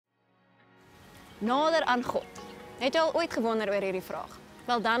Nader aan God. Het jy al ooit gewonder oor hierdie vraag?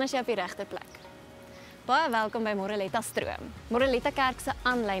 Wel, dan is jy op die regte plek. Baie welkom by Moreleta Stroom, Moreleta Kerk se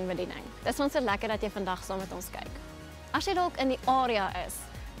aanlyn bediening. Dit is ons so lekker dat jy vandag saam met ons kyk. As jy dalk in die area is,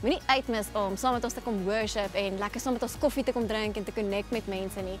 moenie uitmis om saam met ons te kom worship en lekker saam met ons koffie te kom drink en te connect met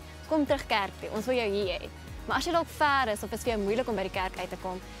mense nie. Kom terug kerk toe, ons wil jou hier hê. Maar as jy dalk ver is of is vir jou moeilik om by die kerk uit te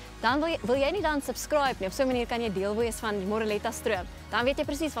kom, dan wil jy nie dan subscribe nie. Op so 'n manier kan jy deel wees van die Moreleta Stroom. Dan weet jy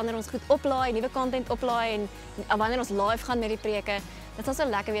presies wanneer ons goed oplaai, nuwe content oplaai en wanneer ons live gaan met die preke. Dit sal so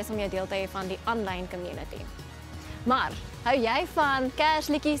lekker wees om jou deel te hê van die online community. Maar hou jy van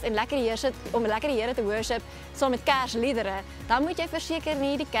Kersliedjies en om lekker die Here te worship saam met Kersliedere, dan moet jy verseker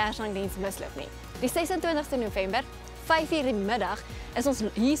nie die Kersangdiens misloop nie. Die 26ste November, 5:00 die middag, is ons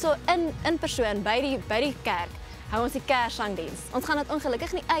hierso in persoon by die kerk. Hou ons die Kersangdiens. Ons gaan dit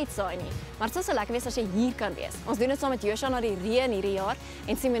ongelukkig nie uitsaai nie, maar dit sal so lekker wees as jy hier kan wees. Ons doen dit saam met Joshua na die reën hierdie jaar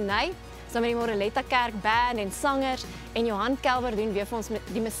en Simonei saam met die Moreleta Kerk band en sangers en Johan Kelber doen weer vir ons met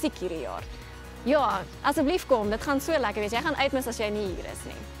die musiek hierdie jaar. Ja, asseblief kom, dit gaan so lekker wees. Jy gaan uitmis as jy nie hier is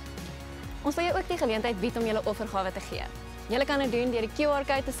nie. Ons wil jou ook die geleentheid bied om julle offergawe te gee. Julle kan dit doen deur die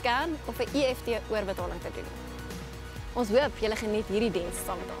QR-code te scan of 'n EFT oorbetaling te doen. Ons hoop julle geniet hierdie diens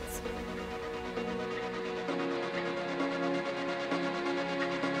saam met ons.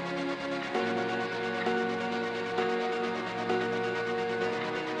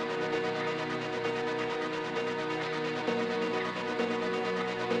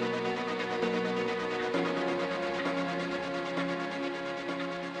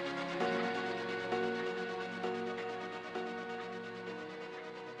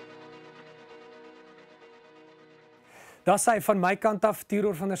 Daar sê van my kant af,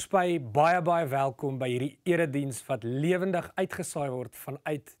 Teodor van der Spuy, baie welkom by hierdie erediens wat lewendig uitgesaai word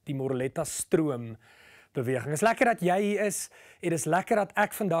vanuit die Moreleta Stroom beweging. Dit is lekker dat jy hier is en dit is lekker dat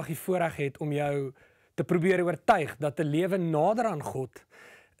ek vandag die voorreg het om jou te probeer oortuig dat 'n lewe nader aan God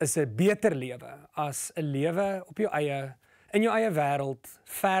is 'n beter lewe as 'n lewe op jou eie, in jou eie wêreld,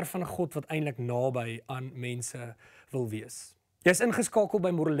 ver van God wat eintlik naby aan mense wil wees. Jy is ingeskakel by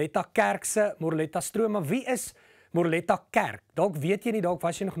Moreleta Kerk se Moreleta Stroom, maar wie is Moreleta Kerk? Dalk weet jy nie, dalk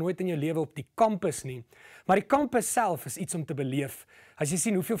was jy nog nooit in jou lewe op die kampus nie. Maar die kampus self is iets om te beleef. As jy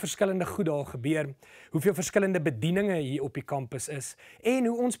sien hoeveel verskillende goed daar gebeur, hoeveel verskillende bedieninge hier op die kampus is, en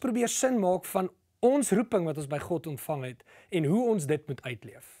hoe ons probeer sin maak van ons roeping wat ons by God ontvang het, en hoe ons dit moet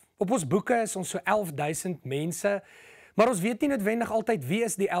uitleef. Op ons boeke is ons so 11.000 mense, maar ons weet nie noodwendig altyd wie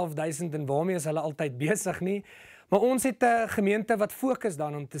is die 11.000 en waarmee is hulle altyd besig nie. Maar ons het 'n gemeente wat fokus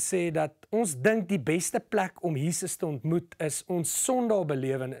dan om te sê dat ons dink die beste plek om Jesus te ontmoet is ons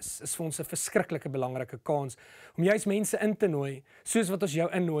Sondagbelewenis. Is vir ons 'n verskriklike belangrike kans om juist mense in te nooi, soos wat ons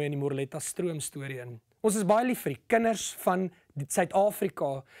jou innooi in die Moreleta Stroom storie in. Ons is baie lief vir die kinders van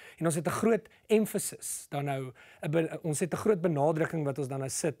Suid-Afrika en ons het 'n groot emphasis dan nou, ons het 'n groot benadrukking wat ons dan nou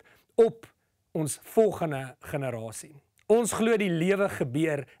sit op ons volgende generasie. Ons glo die lewe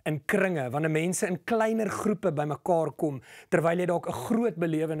gebeur in kringe, wanneer mense in kleiner groepe bymekaar kom, terwyl jy dalk 'n groot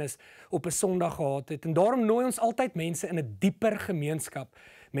belewenis op 'n Sondag gehad het. En daarom nooi ons altyd mense in 'n dieper gemeenskap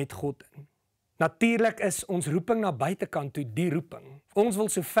met God in. Natuurlik is ons roeping na buitekant toe die roeping. Ons wil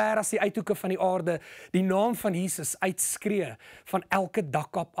so ver as die uithoeke van die aarde die naam van Jesus uitskree van elke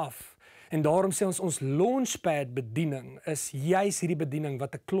dakkap af. En daarom sê ons launchpad bediening is juis hierdie bediening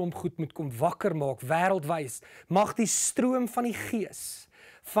wat 'n klomp goed moet kom wakker maak, wêreldwyd. Mag die stroom van die Gees,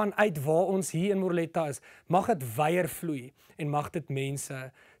 vanuit waar ons hier in Moreleta is, mag dit weier vloei en mag dit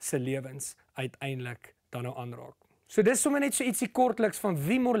mense se lewens uiteindelik dan nou aanraak. So dis sommer net so ietsie kortliks van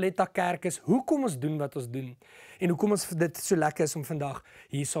wie Moreleta Kerk is, hoekom ons doen wat ons doen, en hoekom ons dit so lekker is om vandag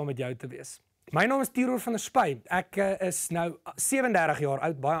hier saam met jou te wees. My naam is Teodor van der Spuy. Ek is nou 37 jaar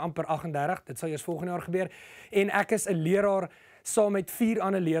oud, baie amper 38, dit sal eers volgende jaar gebeur, en ek is 'n leraar saam met 4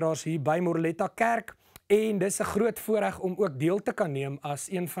 ander leraars hier by Moreleta Kerk, en dis 'n groot voorreg om ook deel te kan neem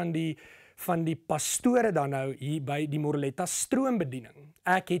as een van die pastore dan nou hier by die Moreleta Stroombediening.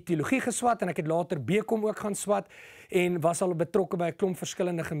 Ek het teologie geswat en ek het later BCom ook gaan swat en was al betrokke by 'n klomp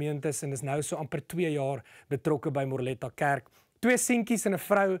verskillende gemeentes en is nou so amper 2 jaar betrokke by Moreleta Kerk. 2 seentjies en 'n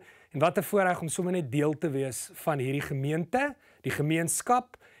vrou, en wat 'n voorreg om sommer net deel te wees van hierdie gemeente, die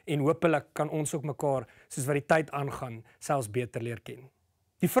gemeenskap, en hopelik kan ons ook mekaar, soos wat die tyd aangaan, selfs beter leer ken.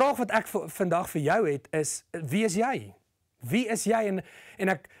 Die vraag wat ek vandag vir jou het is, wie is jy? Wie is jy?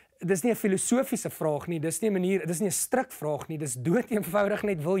 En dis nie 'n filosofiese vraag nie, dis nie 'n manier, dis nie 'n strik vraag nie, dis doeteenvoudig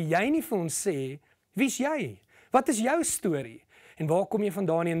net, wil jy nie vir ons sê, wie is jy? Wat is jou storie? En waar kom jy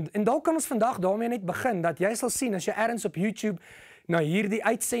vandaan? En dalk kan ons vandag daarmee net begin, dat jy sal sien, as jy ergens op YouTube na hierdie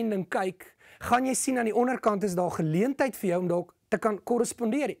uitsending kyk, gaan jy sien aan die onderkant is daar geleentheid vir jou om dalk te kan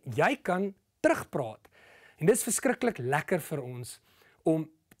korrespondeer. Jy kan terugpraat. En dis verskriklik lekker vir ons om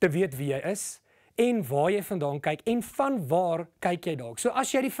te weet wie jy is en waar jy vandaan kyk en van waar kyk jy dalk. So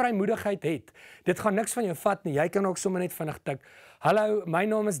as jy die vrymoedigheid het, dit gaan niks van jou vat nie, jy kan ook sommer net vinnig tik, hallo, my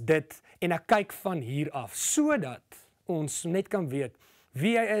naam is dit en ek kyk van hier af, sodat ons net kan weet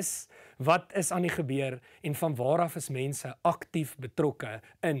wie jy is, wat is aan die gebeur en van waar af is mense aktief betrokke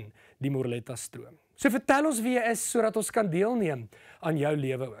in die Moreleta stroom. So vertel ons wie jy is, sodat ons kan deelneem aan jou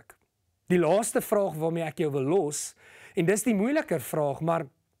lewe ook. Die laaste vraag waarmee ek jou wil los, en dis die moeiliker vraag, maar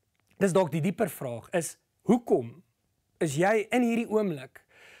dis dalk die dieper vraag, is hoekom is jy in hierdie oomblik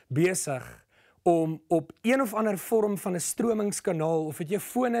besig om op een of ander vorm van 'n stromingskanaal, of dit jou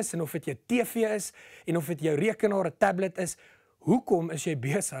foon is en of dit jou TV is en of dit jou rekenaar, 'n tablet is, hoekom is jy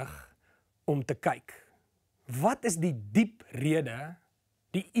besig om te kyk? Wat is die diep rede,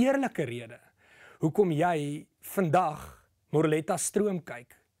 die eerlike rede, hoekom jy vandag Moreleta stroom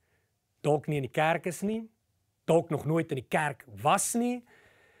kyk? Dalk nie in die kerk is nie, dalk nog nooit in die kerk was nie.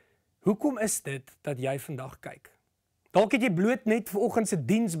 Hoekom is dit dat jy vandag kyk? Dalk het jy bloot net vanoggend se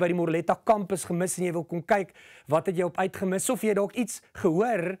diens by die Moreleta kampus gemis en jy wil kom kyk, wat het jy op uitgemis, of jy dalk iets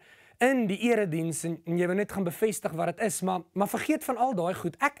gehoor in die erediens en jy wil net gaan bevestig wat dit is, maar vergeet van al daai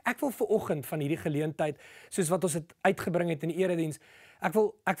goed. Ek wil vanoggend van hierdie geleentheid, soos wat ons het uitgebring het in die erediens, ek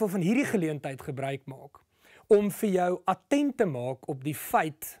wil van hierdie geleentheid gebruik maak, om vir jou attent te maak op die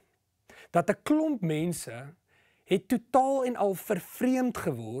feit, dat 'n klomp mense het totaal en al vervreemd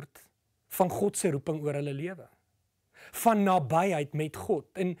geword van God se roeping oor hulle lewe. Van nabyheid met God.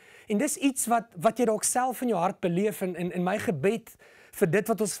 En dis iets wat jy dalk self in jou hart beleef, en my gebed vir dit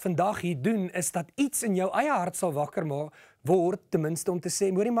wat ons vandag hier doen, is dat iets in jou eie hart sal wakker word, ten minste om te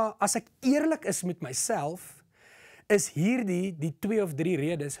sê, hoorie, maar as ek eerlik is met myself, is hierdie die 2 of 3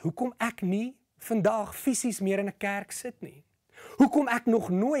 redes, hoekom ek nie vandag fisies meer in 'n kerk sit nie. Hoekom ek nog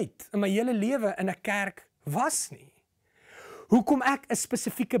nooit in my hele lewe in 'n kerk was nie. Hoekom ek 'n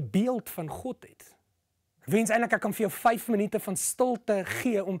spesifieke beeld van God het. Ek wens eintlik ek kan vir jou 5 minute van stilte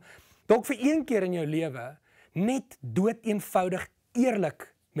gee om dalk vir een keer in jou lewe net doeteenvoudig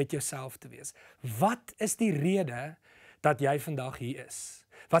eerlik met jouself te wees. Wat is die rede dat jy vandag hier is?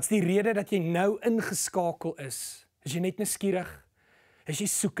 Wat is die rede dat jy nou ingeskakel is? Is jy net nuuskierig? Is jy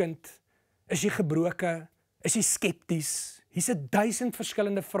soekend? Is jy gebroke? Is jy skepties? Hier's 1000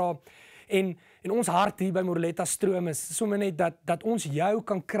 verskillende vrae. En ons hart hier by Moreleta stroom is sommer net dat ons jou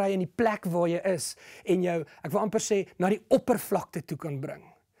kan kry in die plek waar jy is en jou, ek wil amper sê, na die oppervlakte toe kan bring.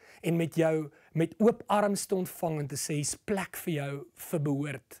 En met jou met oop arms te ontvang en te sê, hier's plek vir jou vir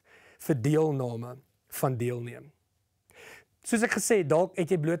behoort, vir deelname van deelneem. Soos ek gesê, dalk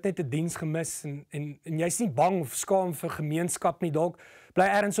het jy bloot net 'n diens gemis en jy's nie bang of skaam vir gemeenskap nie, dalk bly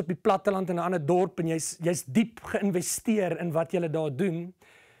ergens op die platteland in 'n ander dorp en jy's diep geïnvesteer in wat jy daar doen,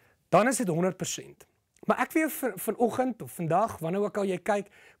 dan is dit 100%. Maar ek wil jou vanoggend of vandag, wanneer ook al jy kyk,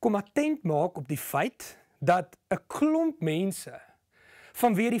 kom attent maak op die feit dat 'n klomp mense,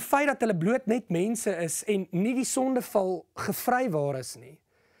 vanweë die feit dat hulle bloot net mense is en nie die sondeval gevrywaar is nie,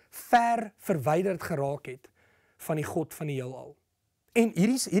 ver verwyderd geraak het van die God van die heelal. En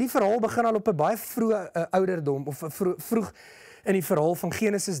hierdie verhaal begin al op 'n baie vroeë ouderdom, of vroeg in die verhaal van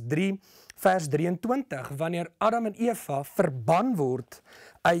Genesis 3 vers 23, wanneer Adam en Eva verban word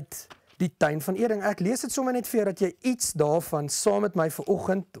uit die tuin van Eden. Ek lees dit sommer net vir jou, dat jy iets daarvan saam met my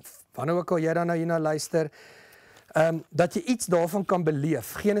vanoggend, of wanneer ook al jy dan nou hierna luister, dat jy iets daarvan kan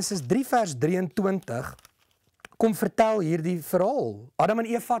beleef. Genesis 3 vers 23, kom vertel hierdie verhaal. Adam en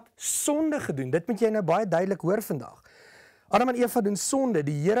Eva het sonde gedoen, dit moet jy nou baie duidelik hoor vandag. Adam en Eva doen sonde,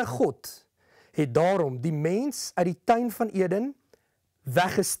 die Here God het daarom die mens uit die tuin van Eden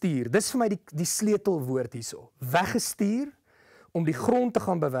weggestuur. Dis vir my die sleutelwoord hierso. Weggestuur om die grond te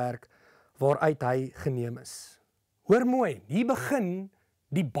gaan bewerk waaruit hy geneem is. Hoor mooi, hier begin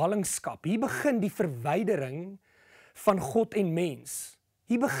die ballingskap, hier begin die verwydering van God en mens.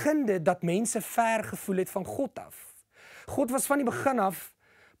 Hier begin dit dat mense ver gevoel het van God af. God was van die begin af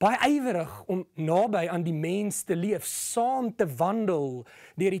baie ywerig om naby aan die mens te leef, saam te wandel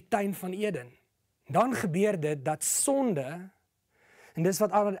deur die tuin van Eden. Dan gebeur dit dat sonde, en dis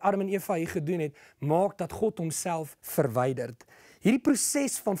wat Adam en Eva hier gedoen het, maak dat God homself verwyderd. Hierdie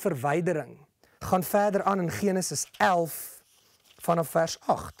proses van verwydering gaan verder aan in Genesis 11 vanaf vers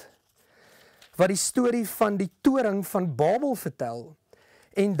 8, wat die storie van die toring van Babel vertel.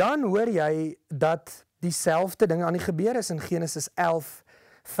 En dan hoor jy dat dieselfde dinge aan die gebeur is in Genesis 11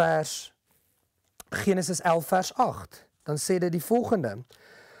 vers 8. Dan sê dit die volgende: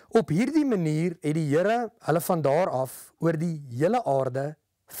 op hierdie manier het die Here hulle van daar af oor die hele aarde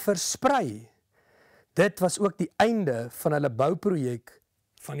versprei. Dit was ook die einde van hulle bouprojek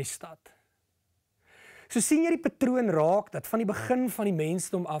van die stad. So sien jy die patroon raak, dat van die begin van die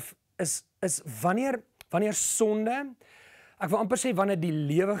mensdom af, is wanneer sonde, ek wil amper sê wanneer die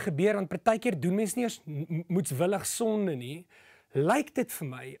lewe gebeur, want partykeer doen mense nie eens moetswillig sonde nie, lyk dit vir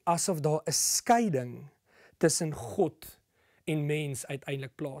my asof daar 'n skeiding tussen God en mens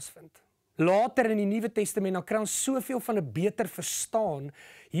uiteindelik plaasvind. Later in die Nuwe Testament, dan kry ons soveel van 'n beter verstaan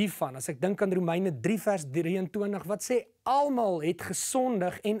hiervan. As ek dink aan Romeine 3 vers 23, wat sê, almal het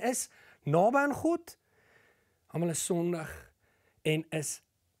gesondig en is naby aan God. Almal is sondig en is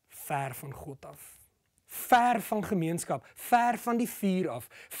ver van God af. Ver van gemeenskap, ver van die vuur af,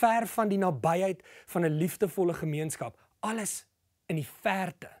 ver van die nabyheid van 'n liefdevolle gemeenskap. Alles in die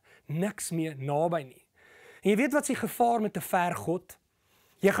verte, niks meer naby nie. En jy weet wat is die gevaar met 'n ver God?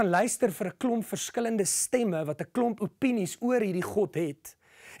 Jy gaan luister vir 'n klomp verskillende stemme wat 'n klomp opinies oor hierdie God het.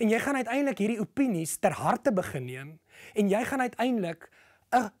 En jy gaan uiteindelik hierdie opinies ter harte begin neem en jy gaan uiteindelik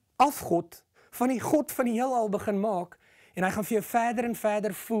 'n afgod van die God van die heelal begin maak en hy gaan vir jou verder en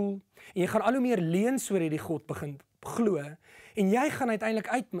verder voel en jy gaan al hoe meer leuns oor hierdie God begin glo en jy gaan uiteindelik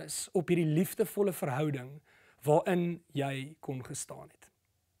uitmis op hierdie liefdevolle verhouding waarin jy kon gestaan het.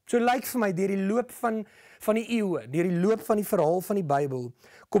 So lyk vir my deur die loop van die eeue, deur die loop van die verhaal van die Bybel,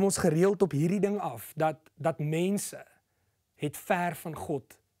 kom ons gereeld op hierdie ding af, dat mense het ver van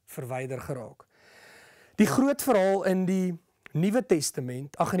God verwyder geraak. Die groot verhaal in die Nuwe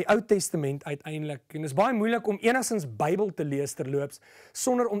Testament, in die Ou Testament uiteindelik, en dit is baie moeilik om enigstens Bybel te lees terloops,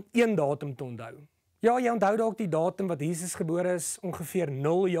 sonder om een datum te onthou. Ja, jy onthou dalk die datum wat Jesus gebore is, ongeveer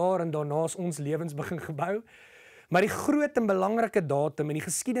 0 jaar en daarna is ons lewens begin gebou. Maar die groot en belangrike datum in die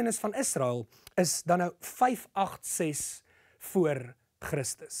geskiedenis van Israel is dan nou 586 voor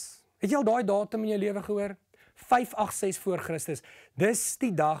Christus. Het jy al daai datum in jou lewe gehoor? 586 voor Christus. Dis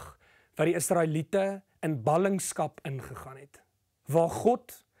die dag wat die Israeliete in ballingskap ingegaan het. Waar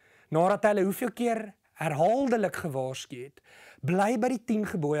God, nadat hulle hoeveel keer herhaaldelik gewaarsku het, bly by die 10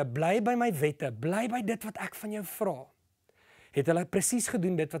 gebooie, bly by my wette, bly by dit wat ek van jou vra, het hulle presies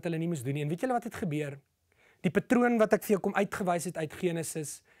gedoen dit wat hulle nie moes doen nie. En weet julle wat het gebeur? Die patroon wat ek vir jou kom uitgewys het uit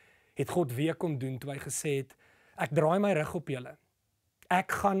Genesis, het God weer kom doen toe hy gesê het, ek draai my rug op julle.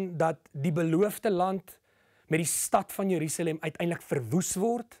 Ek gaan dat die beloofde land met die stad van Jerusalem uiteindelik verwoes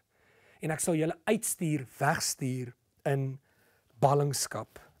word en ek sal julle uitstuur, wegstuur in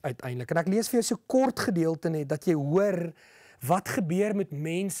ballingskap uiteindelik. En ek lees vir jou so kort gedeelte net dat jy hoor wat gebeur met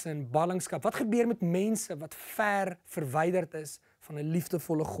mense in ballingskap, wat gebeur met mense wat ver verwyderd is van 'n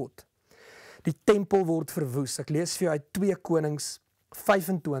liefdevolle God. Die tempel word verwoes. Ek lees vir jou uit 2 Konings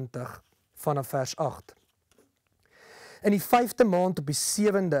 25 vanaf vers 8. In die 5de maand op die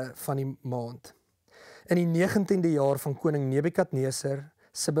 7de van die maand, in die 19de jaar van koning Nebukadneser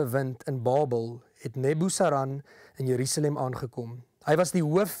se bewind in Babel, het Nebuzaradan in Jerusalem aangekom. Hy was die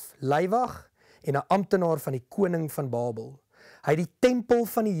hoof leiwag en 'n amptenaar van die koning van Babel. Hy het die tempel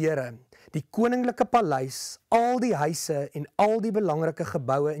van die Here, die koninklike paleis, al die huise en al die belangrike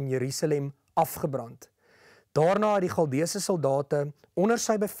geboue in Jerusalem afgebrand. Daarna het die Galdeese soldate onder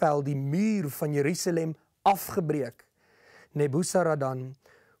sy bevel die muur van Jerusalem afgebreek. Nebuzaradan,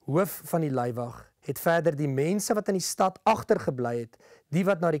 hoof van die leiwag, het verder die mense wat in die stad agtergebly het, die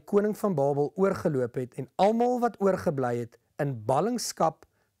wat na die koning van Babel oorgeloop het en almal wat oorgebly het, in ballingskap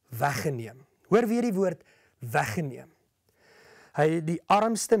weggeneem. Hoor weer die woord weggeneem. Hy het die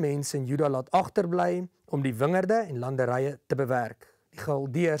armste mense in Juda laat agterbly om die wingerde en landerye te bewerk. Die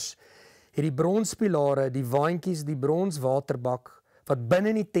Galdeërs het die bronspilare, die waantjies, die bronswaterbak wat binne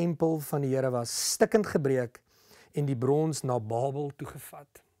in die tempel van die Here was, stikkend gebreek en die brons na Babel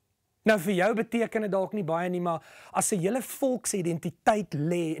toegevat. Nou vir jou beteken dit dalk nie baie nie, maar as 'n hele volk se identiteit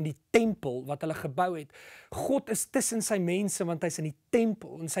lê in die tempel wat hulle gebou het, God is tussen sy mense want hy's in die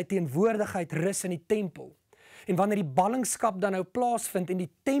tempel en sy teenwoordigheid rus in die tempel. En wanneer die ballingskap dan nou plaasvind en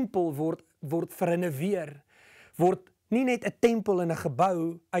die tempel word verrenoveer, word nie net 'n tempel en 'n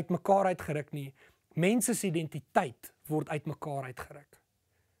gebou uitmekaar uitgeruk nie, mense se identiteit word uitmekaar uitgeruk.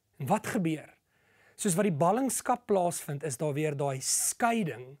 En wat gebeur? Soos wat die ballingskap plaasvind, is daar weer daai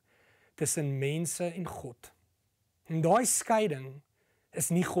skeiding tussen mense en God. En daai skeiding is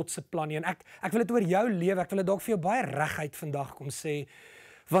nie God se plan nie. En ek wil dit oor jou lewe, ek wil dit dalk vir jou baie reguit vandag kom sê,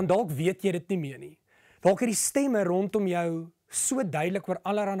 want dalk weet jy dit nie meer nie. Dalk het die stemme rondom jou so duidelik oor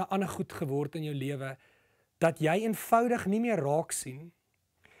allerlei ander goed geword in jou lewe, dat jy eenvoudig nie meer raak sien,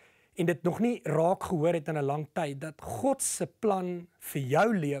 en dit nog nie raak gehoor het in 'n lang tyd, dat God se plan vir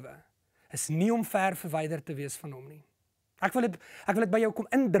jou lewe is nie om ver verwyder te wees van hom nie. Ek wil dit by jou kom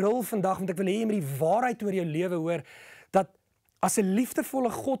indrul vandag, want ek wil hê jy moet die waarheid oor jou lewe hoor, dat as 'n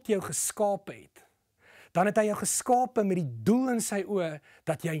liefdevolle God jou geskape het, dan het hy jou geskape met die doel in sy oë,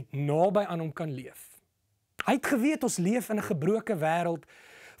 dat jy naby aan hom kan leef. Hy het geweet ons leef in 'n gebroke wêreld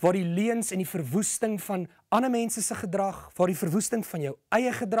waar die leuns en die verwoesting van ander mense se gedrag, waar die verwoesting van jou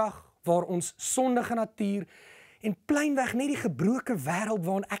eie gedrag, waar ons sondige natuur en pleinweg net die gebroke wêreld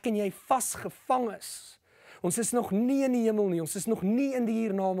waarin ek en jy vasgevang is. Ons is nog nie in die hemel nie, ons is nog nie in die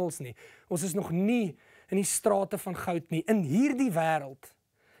hiernamaals nie, ons is nog nie in die strate van goud nie. In hierdie wêreld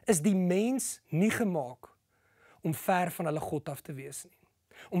is die mens nie gemaak om ver van hulle God af te wees nie,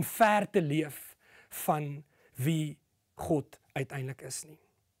 om ver te leef van wie God uiteindelik is nie.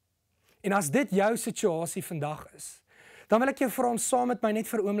 En as dit jou situasie vandag is, dan wil ek jou vra om saam met my net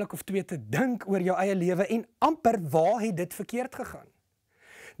vir 'n oomblik of twee te dink oor jou eie lewe en amper waar het dit verkeerd gegaan.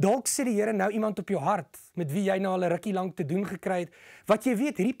 Dalk sê die Here nou iemand op jou hart met wie jy nou al 'n rukkie lank te doen gekry het, wat jy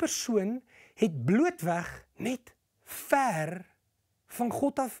weet, hierdie persoon het blootweg net ver van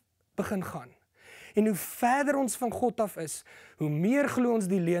God af begin gaan. En hoe verder ons van God af is, hoe meer glo ons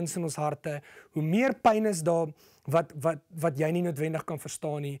die leuns in ons harte, hoe meer pyn is daar wat jy nie noodwendig kan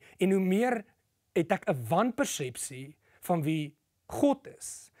verstaan nie, en hoe meer het ek 'n wanpersepsie van wie God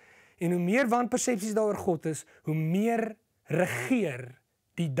is. En hoe meer wanpersepsies daaroor God is, hoe meer regeer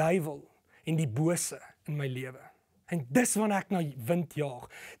die duiwel en die bose in my lewe. En dis wanneer ek na wind jaag.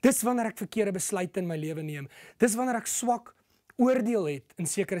 Dis wanneer ek verkeerde besluite in my lewe neem. Dis wanneer ek swak oordeel het in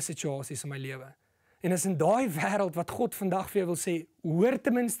sekere situasies in my lewe. En is in daai wêreld wat God vandag vir jou wil sê, hoor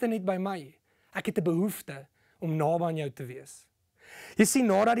ten minste net by my. Ek het 'n behoefte om naby aan jou te wees. Jy sien,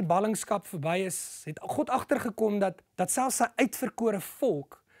 nadat die ballingskap verby is, het God agtergekom dat selfs sy uitverkore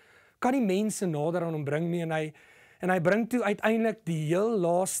volk kan die mense nader aan hom bring nie, en hy bring toe uiteindelik die heel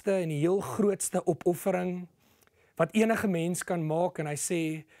laaste en die heel grootste opoffering wat enige mens kan maak, en hy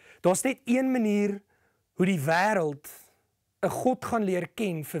sê, daar's net een manier hoe die wêreld 'n God gaan leer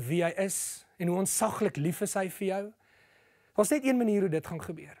ken vir wie hy is, en hoe ontsaglik lief is hy vir jou. Daar's net een manier hoe dit gaan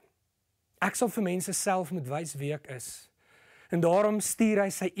gebeur. Ek sal vir mense self moet wys wie ek is. En daarom stuur hy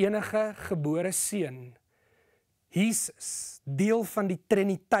sy enige gebore seun, Jesus, deel van die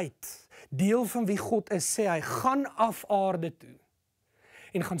Triniteit, deel van wie God is, sê hy, gaan af aarde toe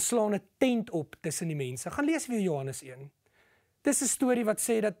en gaan slaan 'n tent op tussen die mense. Gaan lees weer Johannes 1. Dis 'n storie wat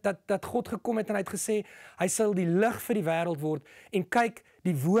sê dat God gekom het en hy het gesê, hy sal die lig vir die wêreld word, en kyk,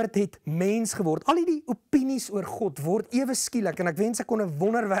 die woord het mens geword. Al die opinies oor God word ewe skielik, en ek wens ek kon 'n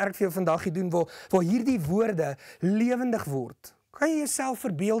wonderwerk vir jou vandag hier doen, waar hierdie woorde lewendig word. Kan jy jouself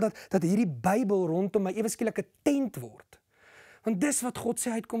verbeel dat hierdie Bybel rondom my ewe skielik 'n tent word? Want dis wat God sê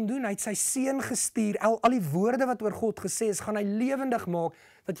hy het kom doen, hy het sy seun gestuur, al die woorde wat oor God gesê is, gaan hy lewendig maak,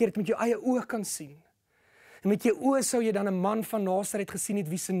 dat jy dit met jou eie oë kan sien. En met jou oë sou jy dan 'n man van Nader gesien het,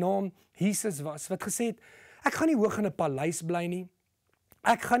 wie se naam Jesus was, wat gesê het, ek gaan nie hoog in 'n paleis bly nie,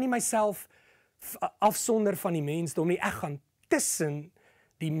 ek gaan nie myself afsonder van die mensdom nie, ek gaan tussen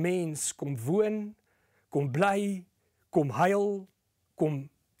die mens kom woon, kom bly, kom huil, kom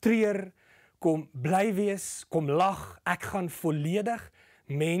treur, kom bly wees, kom lag, ek gaan volledig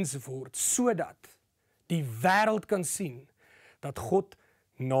mens word, sodat die wêreld kan sien, dat God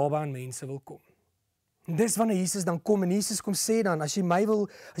naby aan mense wil kom. En dis wanneer Jesus dan kom, en Jesus kom sê dan, as jy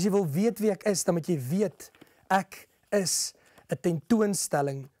wil weet wie ek is, dan moet jy weet, ek is 'n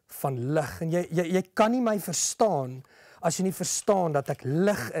tentoonstelling van lig. En jy kan nie my verstaan, as jy nie verstaan dat ek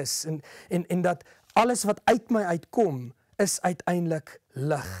lig is, en dat alles wat uit my uitkom, is uiteindelik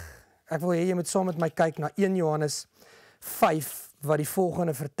lig. Ek wil hê jy moet saam met my kyk na 1 Johannes 5, wat die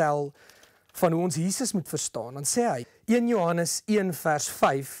volgende vertel, van hoe ons Jesus moet verstaan. Dan sê hy, 1 Johannes 1 vers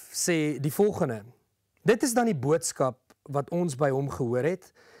 5 sê die volgende, dit is dan die boodskap wat ons by hom gehoor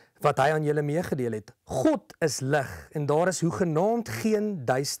het, wat hy aan julle meegedeel het. God is lig, en daar is hoegenaamd geen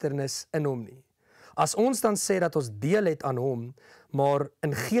duisternis in hom nie. As ons dan sê dat ons deel het aan hom, maar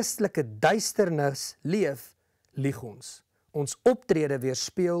in geestelike duisternis leef, lieg ons. Ons optrede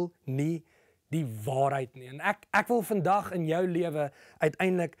weerspieël nie die waarheid nie. En ek wil vandag in jou lewe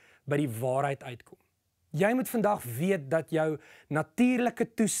uiteindelik by die waarheid uitkom. Jy moet vandag weet dat jou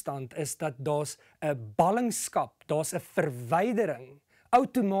natuurlike toestand is dat daar's 'n ballingskap, daar's 'n verwydering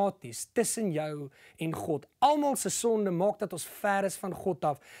outomaties tussen jou en God. Almal se sonde maak dat ons ver is van God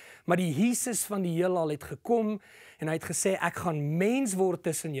af, maar die Jesus van die heelal het gekom en hy het gesê, ek gaan mens word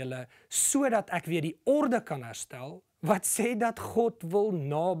tussen julle, sodat ek weer die orde kan herstel, wat sê dat God wil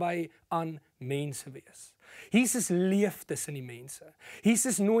naby aan mense wees. Jesus leef tussen die mense.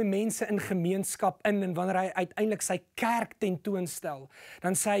 Jesus nooi mense in gemeenskap in, en wanneer hy uiteindelik sy kerk tentoonstel,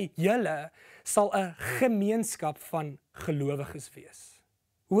 dan sê hy, julle sal 'n gemeenskap van gelowiges wees.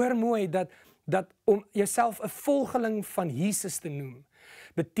 Hoor mooi dat om jouself 'n volgeling van Jesus te noem,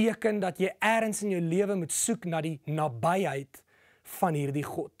 beteken dat jy eers in jou lewe moet soek na die nabyheid van hierdie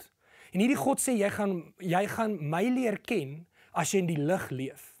God. En hierdie God sê, jy gaan my leer ken as jy in die lig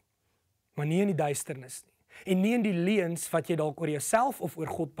leef, maar nie in die duisternis nie. En nie in die leuns wat jy dalk oor jouself of oor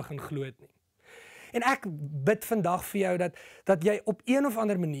God begin glo het nie. En ek bid vandag vir jou dat jy op een of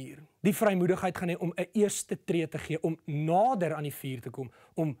ander manier die vrymoedigheid gaan hê om 'n eerste tree te gee, om nader aan die vuur te kom,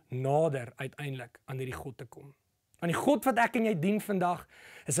 om nader uiteindelik aan hierdie God te kom. Aan die God wat ek en jy dien vandag,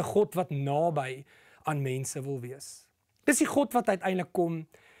 is 'n God wat naby aan mense wil wees. Dis die God wat uiteindelik kom,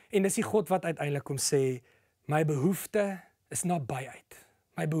 en dis die God wat uiteindelik kom sê, my behoefte is nabyheid.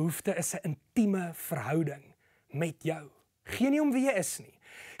 My behoefte is 'n intieme verhouding met jou. Geen nie om wie jy is nie.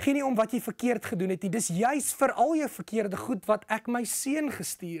 Geen nie om wat jy verkeerd gedoen het nie. Dis juis vir al jou verkeerde goed wat ek my seun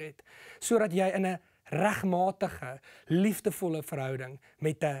gestuur het, sodat jy in 'n regmatige, liefdevolle verhouding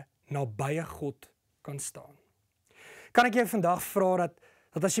met 'n nabye God kan staan. Kan ek jou vandag vra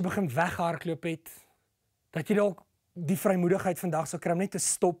dat as jy begin weghardloop het, dat jy dalk die vrymoedigheid vandag sal kry om net te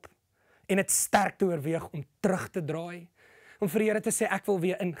stop en dit sterk te oorweeg om terug te draai, om vir die Here te sê, ek wil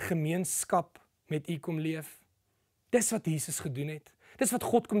weer in gemeenskap met U kom leef. Dis wat Jesus gedoen het. Dis wat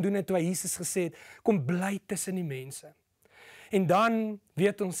God kom doen het toe hy Jesus gesê het, kom bly tussen die mense. En dan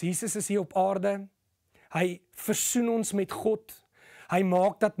weet ons, Jesus is hier op aarde, hy versoen ons met God, hy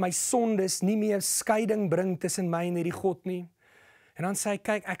maak dat my sondes nie meer skeiding bring tussen my en hierdie God nie. En dan sê hy,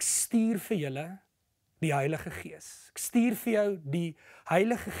 kyk, ek stuur vir julle die Heilige Gees. Ek stuur vir jou die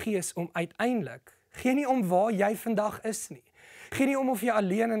Heilige Gees om uiteindelik, gee nie om waar jy vandag is nie. Gee nie om of jy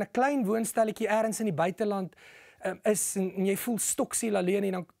alleen in 'n klein woonstelletjie ergens in die buiteland is en jy voel stoksiel alleen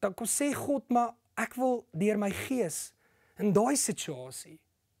en dan kom sê God, maar ek wil deur my Gees in daai situasie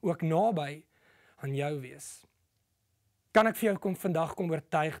ook naby aan jou wees. Kan ek vir jou vandag kom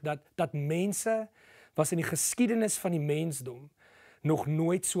oortuig dat mense was in die geskiedenis van die mensdom nog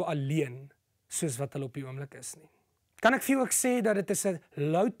nooit so alleen soos wat hulle op die oomblik is nie. Kan ek vir jou ook sê dat dit is 'n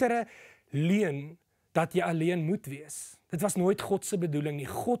loutere leuen dat jy alleen moet wees. Dit was nooit God se bedoeling nie.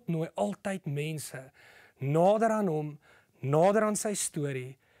 God nooi altyd mense nader aan hom, nader aan sy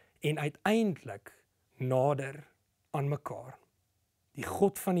storie en uiteindelik nader aan mekaar. Die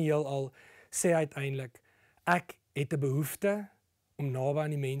God van die heelal sê uiteindelik, ek het 'n behoefte om naby aan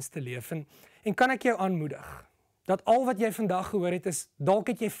die mens te leef. En kan ek jou aanmoedig, dat al wat jy vandag gehoor het is, dalk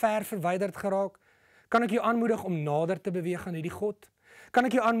het jy ver verwyderd geraak, kan ek jou aanmoedig om nader te beweeg aan hierdie God? Kan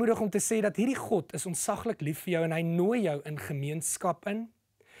ek jou aanmoedig om te sê dat hierdie God is ontsaglik lief vir jou en hy nooi jou in gemeenskap in?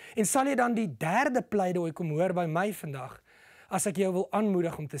 En sal jy dan die derde pleidooi kom hoor by my vandag, as ek jou wil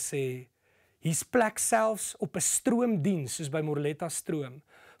aanmoedig om te sê, hier's plek selfs op 'n stroomdiens, soos by Moreleta stroom,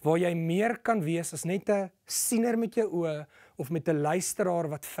 waar jy meer kan wees as net 'n siener met jou oë, of met 'n luisteraar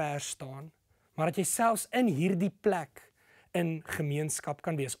wat ver staan, maar dat jy selfs in hierdie plek in gemeenskap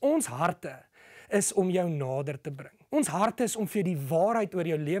kan wees. Ons harte is om jou nader te bring. Ons harte is om vir die waarheid oor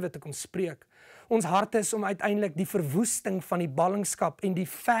jou lewe te kom spreek. Ons harte is om uiteindelik die verwoesting van die ballingskap en die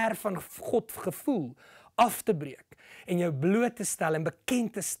ver van God gevoel af te breek en jou bloot te stel en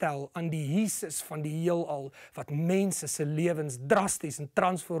bekend te stel aan die Jesus van die heelal wat mense se lewens drasties en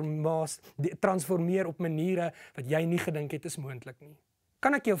transformeer op maniere wat jy nie gedink het is moontlik nie.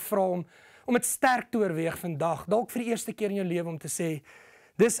 Kan ek jou vra om dit sterk te oorweeg vandag, dalk vir die eerste keer in jou lewe om te sê,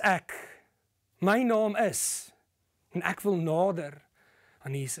 dis ek, my naam is, en ek wil nader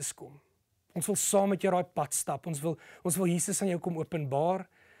aan Jesus kom. Ons wil saam met jou daai pad stap, ons wil Jesus aan jou kom openbaar,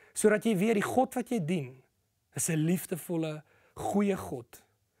 sodat jy weet die God wat jy dien, is 'n liefdevolle, goeie God,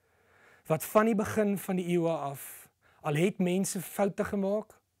 wat van die begin van die eeue af, al het mense foute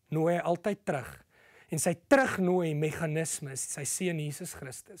gemaak, nooi hy altyd terug, en sy terugnooi meganisme is sy seun Jesus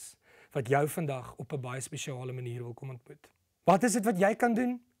Christus, wat jou vandag op 'n baie spesiale manier wil kom ontmoet. Wat is dit wat jy kan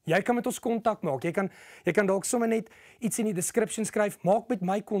doen? Jy kan met ons kontak maak, jy kan dalk sommer net iets in die description skryf, maak met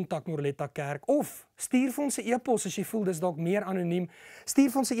my kontak Moreleta Kerk, of stuur vir ons 'n e-pos as jy voel dis dalk meer anoniem, stuur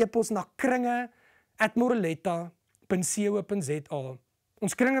vir ons 'n e-pos na kringe@moreleta.co.za.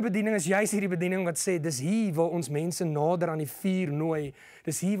 Ons kringebediening is juist hierdie bediening wat sê, dis hier waar ons mense nader aan die vuur nooi,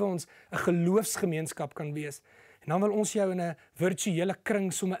 dis hier waar ons 'n geloofsgemeenskap kan wees, en dan wil ons jou in 'n virtuele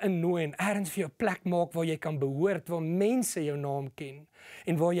kring sommer innooi en ergens vir jou plek maak waar jy kan behoort, waar mense jou naam ken,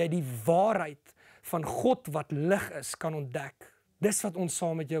 en waar jy die waarheid van God wat lig is, kan ontdek. Dis wat ons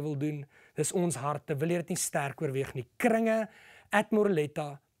saam met jou wil doen, dis ons harte, wil jy dit nie sterk oorweeg nie,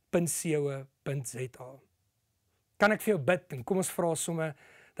 kringe@moreleta.co.za. Kan ek vir jou bid, en kom ons vra sommer,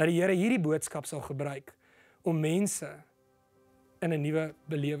 dat die Here hierdie boodskap sal gebruik, om mense in 'n nuwe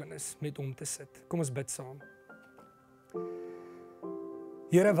belewenis met hom te sit. Kom ons bid saam.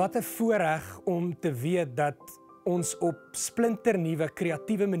 Here, wat 'n voorreg om te weet dat ons op splinternuwe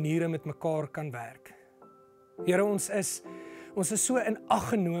kreatiewe maniere met mekaar kan werk. Here, ons is Ons is so in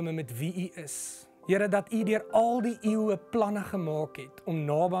ag genome met wie U is. Here, dat U deur al die eeue planne gemaak het om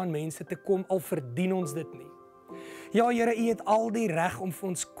naby aan mense te kom, al verdien ons dit nie. Ja, Here, U het al die reg om vir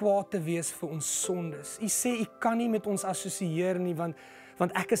ons kwaad te wees vir ons sondes. U sê U kan nie met ons assosieer nie,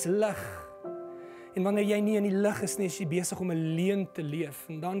 want ek is lig. En wanneer jy nie in die lig is nie, is jy besig om 'n leuen te leef.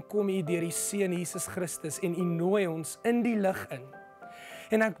 En dan kom U deur die Seun Jesus Christus en U nooi ons in die lig in.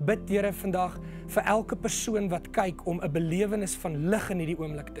 En ek bid, Here, vandag vir elke persoon wat kyk om 'n belewenis van lig in hierdie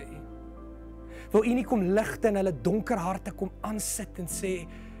oomblik te hê. Wil U nie kom ligte in hulle donker harte kom aansit en sê,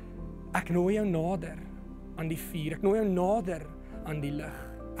 ek nooi jou nader aan die vuur, ek nooi jou nader aan die lig.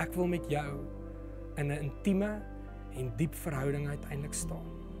 Ek wil met jou in 'n intieme en diep verhouding uiteindelik staan.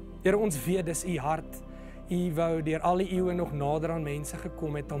 Here, ons weet dis U hart. U wou deur al die eeue nog nader aan mense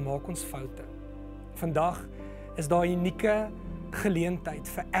gekom het, al maak ons foute. Vandag is daar 'n unieke geleentheid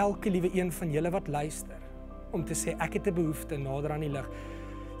vir elke liewe een van julle wat luister, om te sê, ek het 'n behoefte nader aan die lig.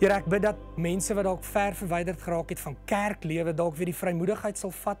 Here, ek bid dat mense wat dalk ver verwyderd geraak het van kerklewe, dalk weer die vrymoedigheid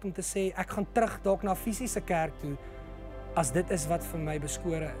sal vat om te sê, ek gaan terug dalk na fisiese kerk toe, as dit is wat vir my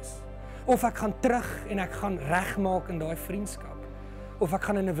beskore is. Of ek gaan terug en ek gaan regmaak in daai vriendskap. Of ek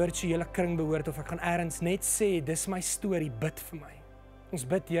gaan in 'n virtuele kring behoort, of ek gaan ergens net sê, dis my storie, bid vir my. Ons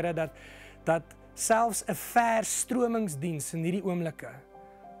bid, Here, dat selfs 'n verstromingsdiens in hierdie oomblikke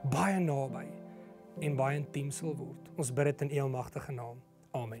baie naby en baie intiem sal word. Ons bid dit in U almagtige naam.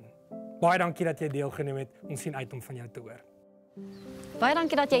 Amen. Baie dankie dat jy deelgeneem het. Ons sien uit om van jou te hoor. Baie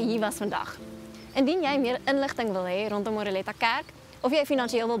dankie dat jy hier was vandag. Indien jy meer inligting wil hê rondom Moreleta Kerk, of jy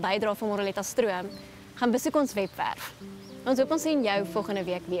finansiëel wil bydra vir Moreleta Stroom, gaan besoek ons webwerf. Ons hoop ons sien jou volgende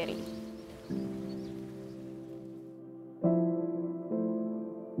week weer hier.